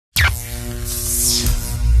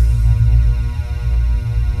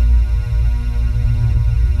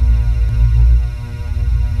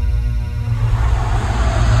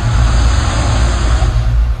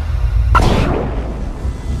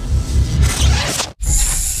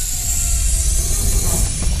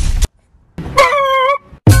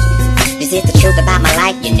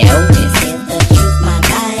you know. This is the truth, my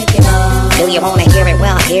life, you know. Do you wanna hear it?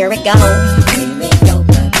 Well, here it goes. Here it go,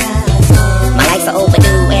 PiKaHsSo. My life's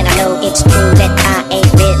overdue, and I know it's true that I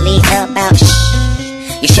ain't really about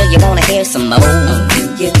shh. You sure you wanna hear some more? Oh, do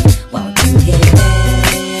you want to hear it?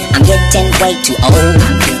 I'm getting way too old.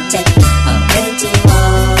 I'm getting way too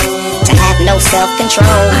old to have no self-control.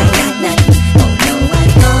 I got nothing. Oh no, I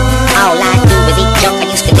don't. All I do is eat junk. I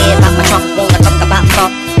used to live out my trunk. Wanna talk about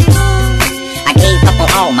funk? I gave up on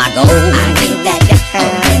all my goals. I did that to her.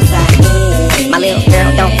 Yes, I did. My little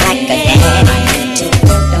girl don't like her dad. My little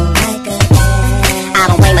girl don't like her dad. I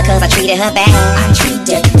don't blame her 'cause I treated her bad. I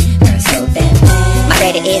treated her so bad. My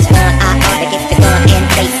credit is earned. I ought to get the gun and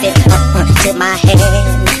face it up to my head.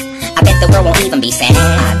 I bet the world won't even be sad.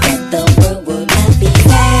 I bet the world will not be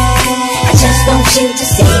sad. I just want you to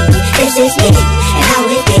see this is me and how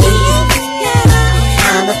it is.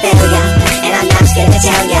 I'm a failure and I'm not scared to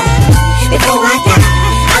tell ya. Before I die,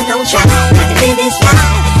 I'm gonna try not to live this life.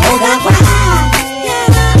 Oh God, why?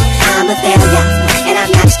 I'm a failure and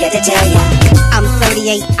I'm not scared to tell ya. I'm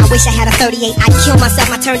 38, I wish I had a 38. I'd kill myself,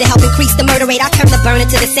 my turn to help increase the murder rate. I turn the burner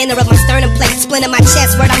to the center of my sternum plate. Splinter my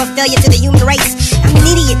chest, word I'm a failure to the human race. I'm an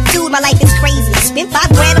idiot, dude, my life is crazy. Spent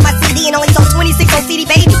 $5 grand on my CD and only sold 26 on CD,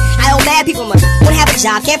 baby. I owe mad people money, won't have a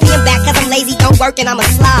job. Can't pay them back 'cause I'm lazy, don't work and I'm a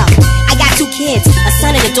slob. I got 2 kids, a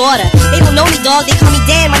son and a daughter. They don't know me, dog, they call me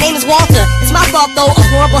Dan, my name is Walter. It's my fault though, a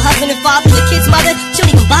horrible husband and father. The kid's mother, she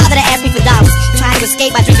don't even bother to ask me for dollars. Trying to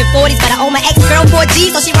escape by drinking 40s, but I owe my ex-girl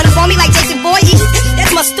 4G's, so she run up on me like Jason Voorhees.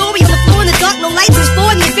 That's my story, on the floor in the dark, no lights is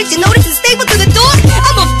for me. Eviction notice is stapled to the door,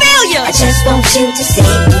 I'm a failure. I just want you to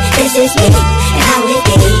see this is me and how it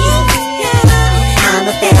is. I'm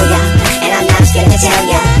a failure and I'm not scared to tell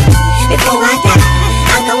ya. Before I die,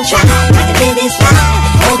 I'm gonna try not to live this life.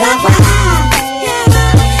 Oh God, why?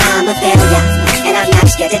 I'm a failure and I'm not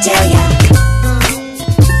scared to tell ya.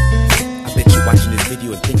 I bet you're watching this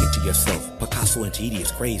video and thinking to yourself, PiKaHsSo in Tahiti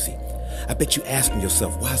is crazy. I bet you asking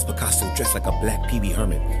yourself, why is PiKaHsSo dressed like a black Pee Wee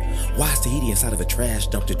Herman? Why is Tahiti inside of a trash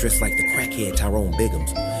dumpster dressed like the crackhead Tyrone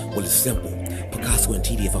Biggums? Well, it's simple. PiKaHsSo and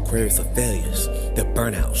Tahiti have Aquarius of failures. They're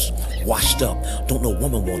burnouts, washed up, don't know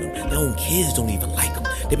woman want them. Their own kids don't even like them.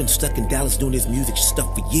 They've been stuck in Dallas doing this music stuff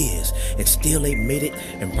for years and still ain't made it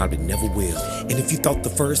and probably never will. And if you thought the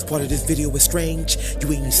first part of this video was strange,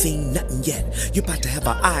 you ain't seen nothing yet. You're about to have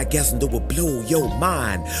an eye-gasm that will blow your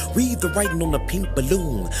mind. Read the writing on the pink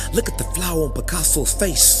balloon. Look at the flower on PiKaHsSo's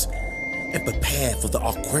face and prepare for the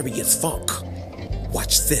Aquarius funk.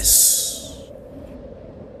 Watch this.